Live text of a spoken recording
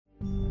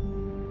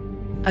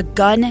a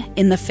gun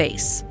in the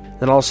face.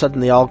 Then all of a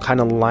sudden, they all kind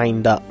of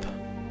lined up.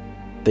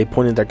 They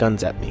pointed their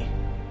guns at me.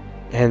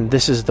 And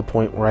this is the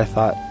point where I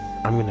thought,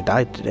 I'm going to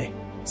die today.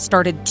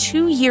 Started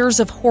 2 years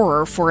of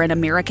horror for an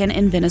American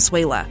in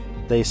Venezuela.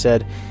 They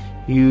said,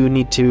 you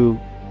need to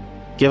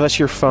give us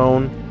your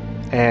phone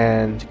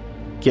and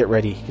get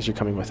ready because you're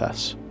coming with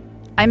us.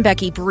 I'm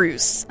Becky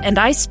Bruce, and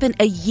I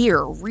spent a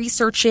year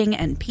researching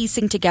and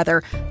piecing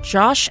together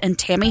Josh and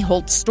Tammy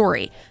Holt's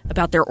story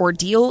about their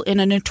ordeal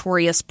in a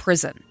notorious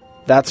prison.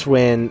 That's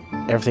when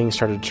everything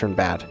started to turn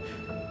bad.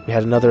 We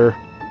had another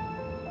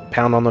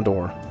pound on the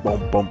door.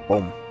 Boom, boom,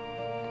 boom.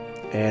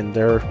 And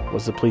there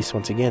was the police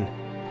once again.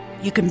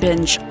 You can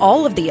binge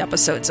all of the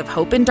episodes of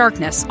Hope in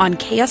Darkness on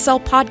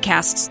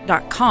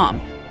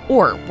KSLpodcasts.com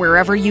or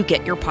wherever you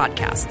get your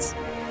podcasts.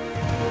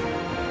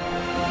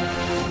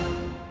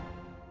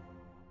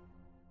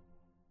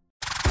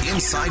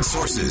 Inside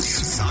Sources.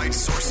 Inside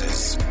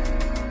Sources.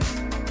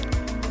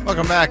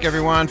 Welcome back,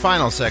 everyone.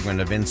 Final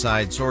segment of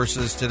Inside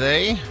Sources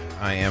today.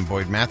 I am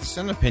Boyd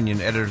Matheson,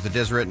 opinion editor of the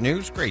Deseret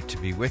News. Great to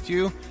be with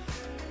you.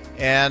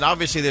 And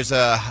obviously there's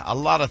a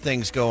lot of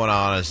things going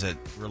on as it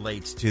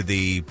relates to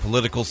the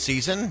political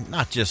season,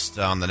 not just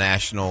on the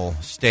national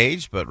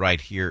stage, but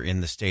right here in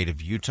the state of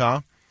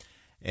Utah.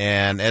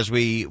 And as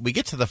we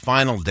get to the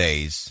final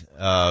days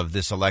of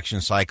this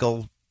election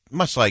cycle,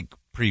 much like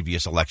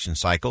previous election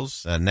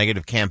cycles,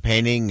 negative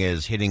campaigning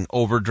is hitting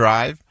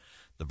overdrive.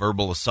 The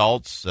verbal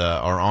assaults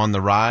are on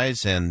the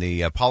rise, and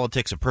the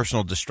politics of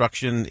personal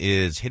destruction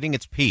is hitting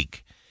its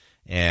peak.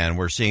 And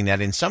we're seeing that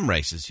in some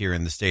races here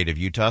in the state of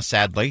Utah.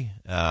 Sadly,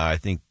 I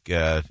think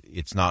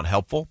it's not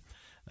helpful.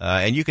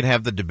 And you can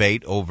have the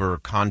debate over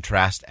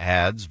contrast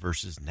ads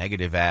versus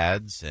negative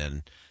ads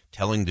and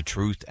telling the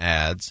truth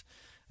ads.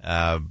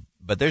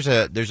 But there's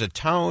a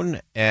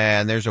tone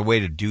and there's a way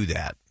to do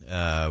that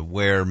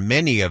where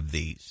many of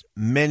these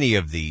may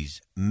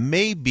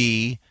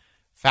be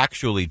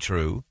factually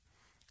true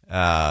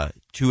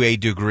to a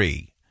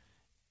degree.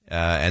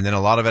 And then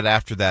a lot of it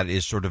after that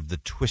is sort of the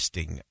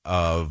twisting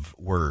of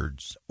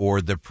words or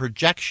the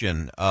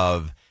projection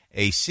of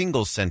a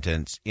single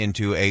sentence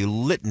into a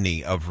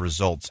litany of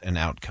results and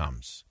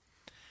outcomes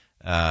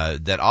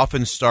that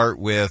often start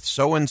with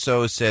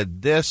so-and-so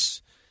said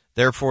this,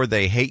 therefore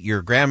they hate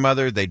your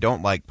grandmother, they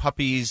don't like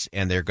puppies,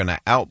 and they're going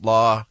to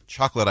outlaw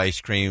chocolate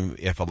ice cream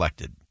if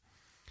elected.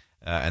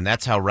 And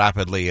that's how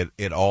rapidly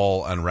it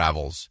all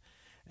unravels.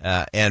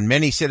 And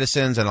many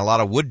citizens and a lot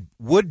of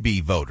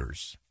would-be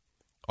voters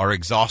are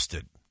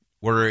exhausted.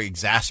 We're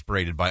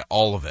exasperated by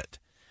all of it.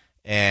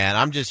 And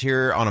I'm just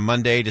here on a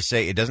Monday to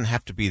say it doesn't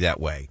have to be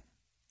that way.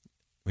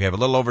 We have a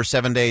little over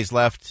 7 days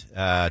left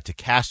to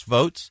cast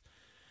votes.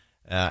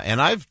 And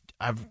I've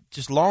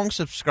just long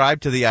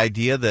subscribed to the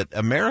idea that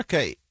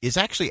America is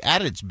actually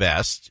at its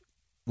best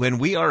when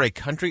we are a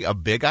country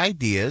of big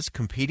ideas,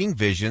 competing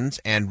visions,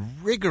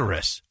 and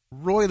rigorous,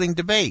 roiling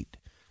debate.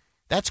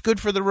 That's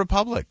good for the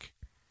republic.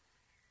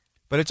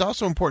 But it's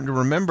also important to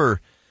remember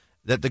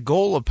that the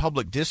goal of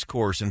public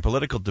discourse and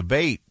political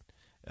debate,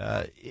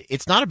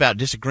 it's not about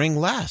disagreeing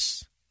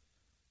less.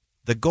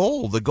 The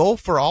goal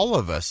for all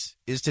of us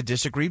is to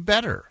disagree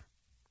better.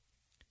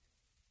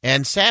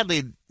 And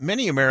sadly,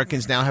 many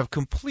Americans now have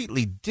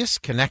completely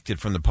disconnected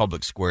from the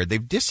public square.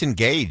 They've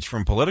disengaged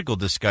from political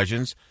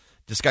discussions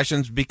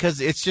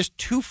because it's just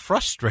too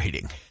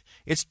frustrating.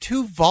 It's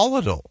too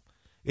volatile.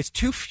 It's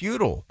too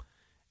futile.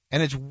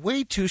 And it's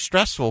way too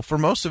stressful for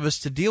most of us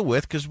to deal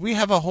with because we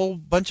have a whole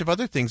bunch of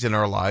other things in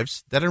our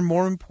lives that are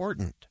more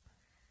important.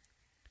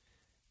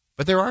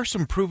 But there are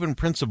some proven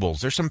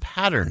principles. There's some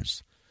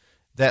patterns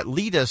that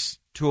lead us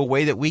to a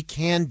way that we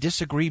can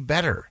disagree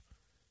better.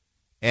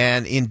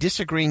 And in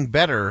disagreeing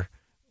better,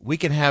 we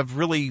can have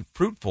really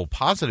fruitful,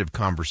 positive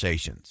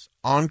conversations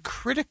on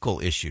critical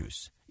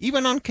issues,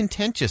 even on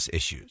contentious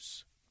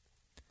issues.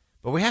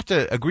 But we have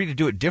to agree to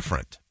do it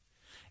different.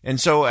 And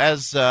so,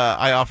 as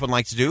I often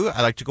like to do,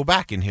 I like to go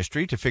back in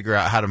history to figure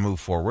out how to move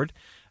forward.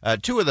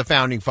 Two of the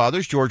founding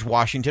fathers, George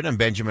Washington and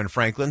Benjamin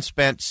Franklin,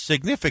 spent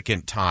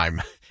significant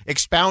time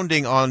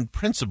expounding on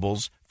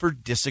principles for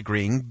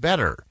disagreeing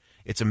better.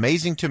 It's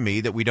amazing to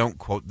me that we don't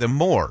quote them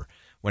more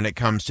when it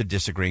comes to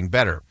disagreeing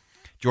better.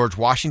 George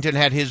Washington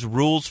had his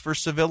rules for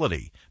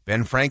civility.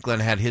 Ben Franklin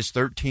had his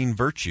 13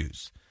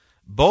 virtues.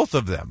 Both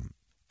of them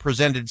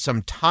presented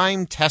some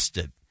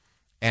time-tested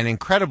and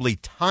incredibly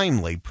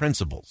timely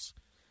principles.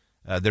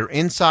 Their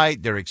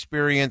insight, their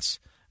experience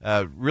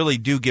really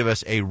do give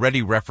us a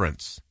ready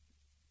reference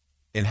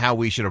in how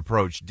we should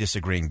approach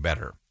disagreeing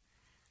better.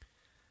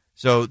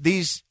 So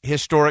these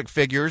historic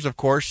figures, of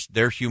course,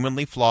 they're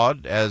humanly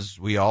flawed, as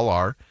we all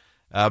are.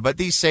 But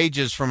these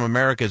sages from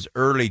America's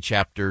early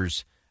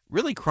chapters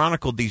really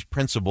chronicled these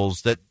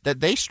principles that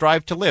they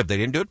strived to live. They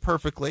didn't do it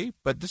perfectly,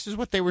 but this is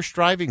what they were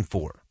striving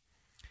for.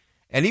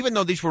 And even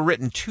though these were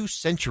written 2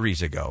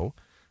 centuries ago,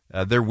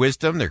 their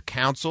wisdom, their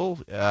counsel,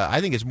 I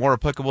think is more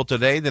applicable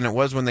today than it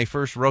was when they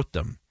first wrote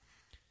them.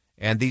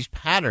 And these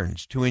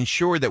patterns to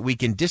ensure that we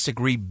can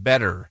disagree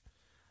better,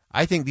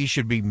 I think these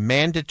should be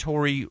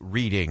mandatory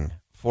reading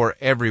for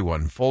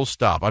everyone, full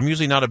stop. I'm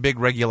usually not a big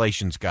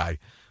regulations guy,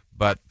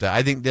 but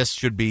I think this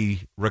should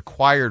be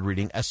required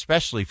reading,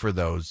 especially for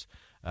those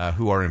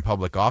who are in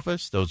public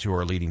office, those who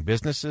are leading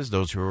businesses,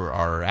 those who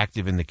are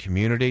active in the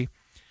community.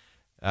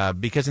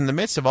 Because in the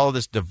midst of all of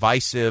this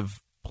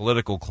divisive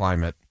political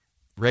climate,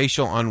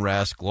 racial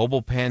unrest,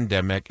 global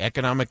pandemic,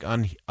 economic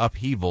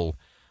upheaval,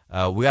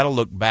 we got to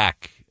look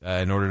back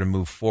in order to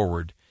move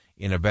forward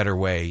in a better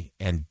way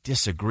and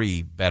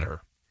disagree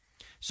better.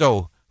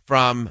 So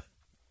from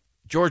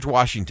George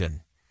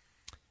Washington,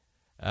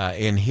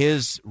 in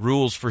his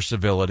rules for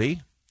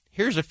civility,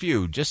 here's a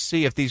few. Just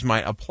see if these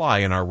might apply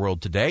in our world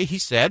today. He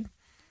said,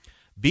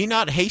 "Be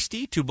not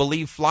hasty to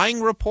believe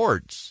flying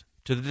reports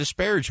to the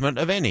disparagement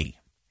of any."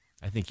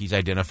 I think he's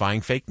identifying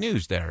fake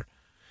news there.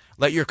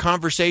 "Let your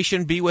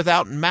conversation be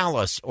without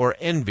malice or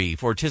envy,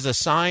 for 'tis a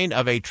sign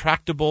of a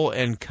tractable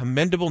and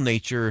commendable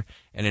nature,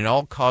 and in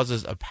all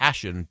causes of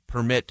passion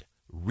permit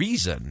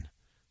reason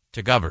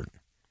to govern."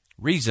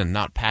 Reason,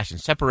 not passion,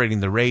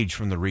 separating the rage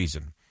from the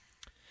reason.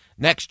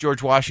 Next,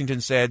 George Washington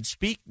said,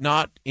 "Speak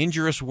not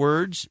injurious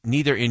words,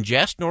 neither in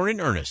jest nor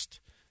in earnest.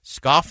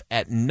 Scoff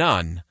at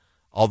none,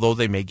 although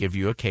they may give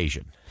you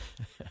occasion."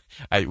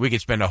 We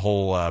could spend a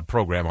whole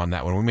program on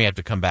that one. We may have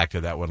to come back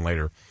to that one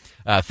later.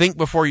 "Think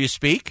before you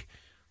speak.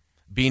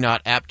 Be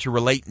not apt to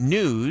relate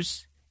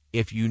news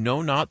if you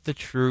know not the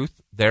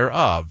truth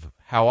thereof."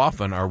 How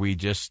often are we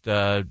just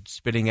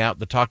spitting out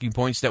the talking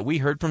points that we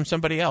heard from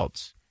somebody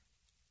else?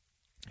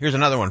 Here's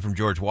another one from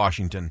George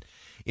Washington.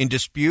 "In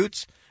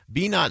disputes,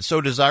 be not so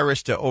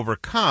desirous to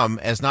overcome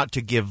as not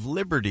to give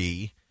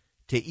liberty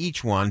to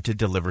each one to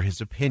deliver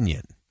his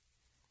opinion.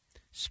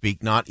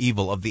 Speak not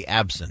evil of the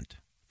absent,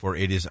 for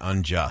it is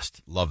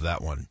unjust." Love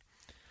that one.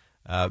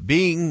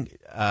 Being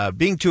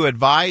to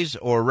advise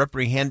or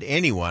reprehend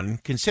anyone,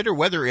 consider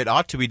whether it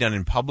ought to be done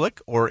in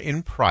public or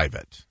in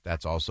private.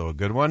 That's also a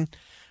good one.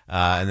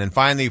 And then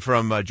finally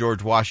from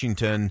George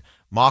Washington,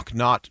 "Mock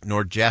not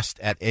nor jest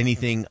at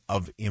anything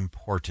of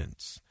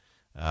importance."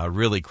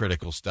 Really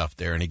critical stuff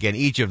there. And again,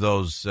 each of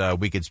those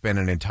we could spend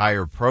an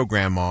entire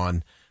program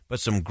on, but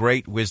some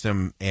great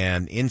wisdom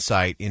and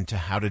insight into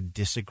how to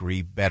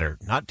disagree better.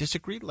 Not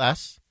disagree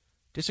less,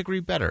 disagree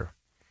better.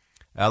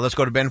 Let's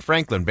go to Ben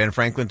Franklin. Ben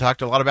Franklin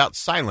talked a lot about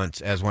silence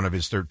as one of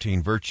his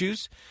 13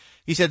 virtues.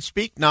 He said,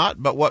 "Speak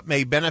not but what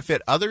may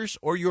benefit others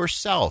or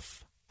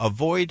yourself.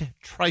 Avoid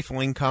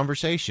trifling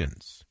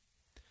conversations."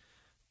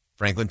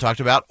 Franklin talked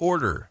about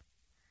order.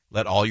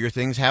 "Let all your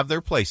things have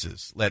their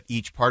places. Let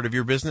each part of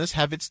your business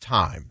have its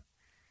time."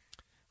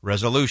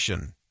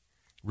 Resolution.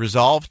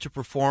 "Resolve to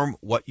perform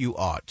what you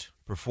ought.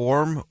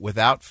 Perform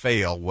without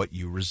fail what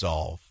you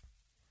resolve."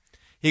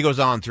 He goes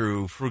on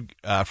through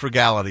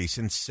frugality,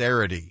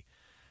 sincerity,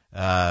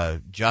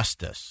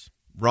 justice,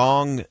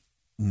 wrong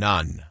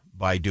none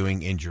by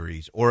doing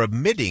injuries, or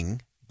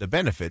omitting the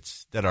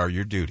benefits that are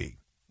your duty.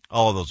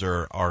 All of those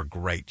are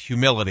great.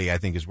 Humility, I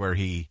think, is where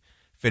he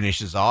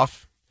finishes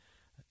off.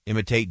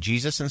 Imitate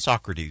Jesus and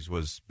Socrates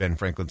was Ben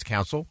Franklin's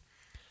counsel.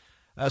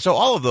 So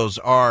all of those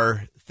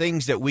are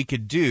things that we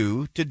could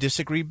do to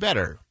disagree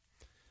better.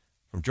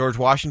 From George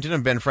Washington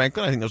and Ben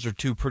Franklin, I think those are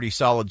two pretty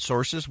solid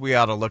sources we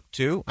ought to look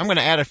to. I'm going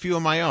to add a few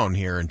of my own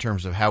here in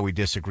terms of how we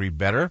disagree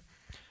better.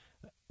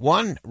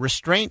 One,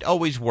 restraint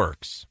always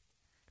works.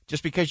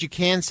 Just because you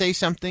can say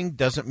something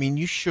doesn't mean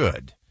you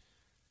should.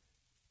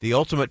 The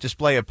ultimate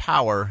display of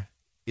power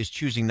is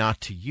choosing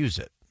not to use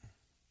it.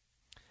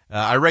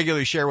 I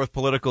regularly share with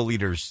political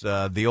leaders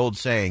the old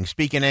saying,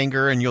 "Speak in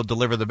anger and you'll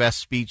deliver the best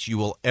speech you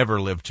will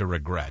ever live to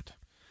regret."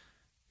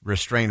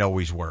 Restraint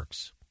always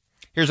works.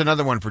 Here's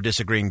another one for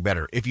disagreeing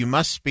better. If you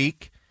must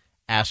speak,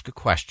 ask a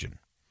question.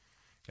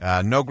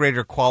 No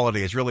greater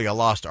quality, is really a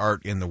lost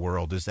art in the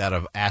world, is that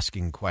of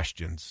asking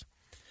questions.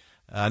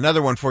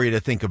 Another one for you to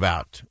think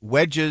about.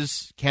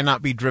 Wedges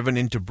cannot be driven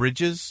into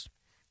bridges.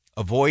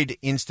 Avoid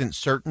instant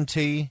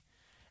certainty.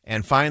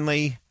 And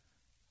finally,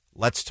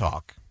 let's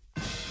talk.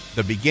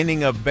 The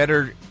beginning of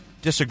better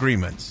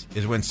disagreements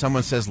is when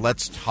someone says,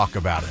 "Let's talk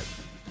about it."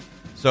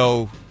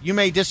 So you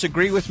may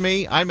disagree with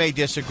me. I may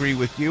disagree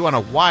with you on a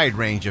wide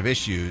range of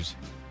issues,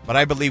 but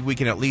I believe we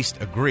can at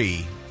least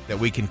agree that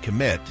we can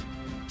commit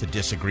to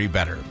disagree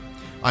better.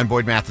 I'm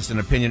Boyd Matheson,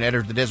 opinion editor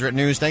of the Deseret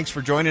News. Thanks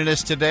for joining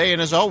us today.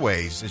 And as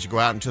always, as you go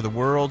out into the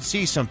world,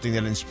 see something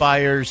that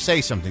inspires,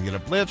 say something that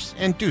uplifts,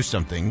 and do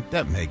something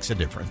that makes a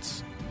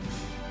difference.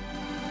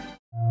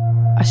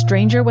 A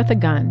stranger with a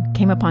gun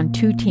came upon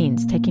two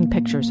teens taking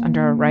pictures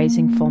under a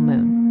rising full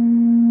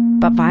moon.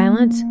 But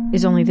violence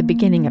is only the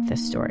beginning of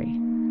this story.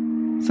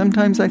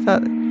 Sometimes I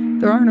thought,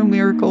 there are no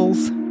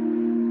miracles.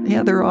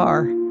 Yeah, there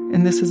are,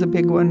 and this is a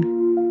big one.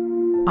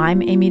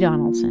 I'm Amy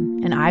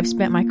Donaldson, and I've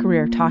spent my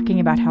career talking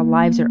about how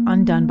lives are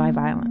undone by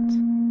violence.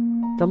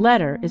 The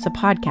Letter is a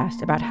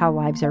podcast about how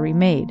lives are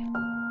remade.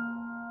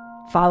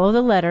 Follow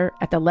The Letter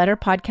at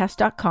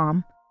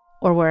theletterpodcast.com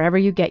or wherever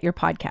you get your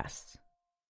podcasts.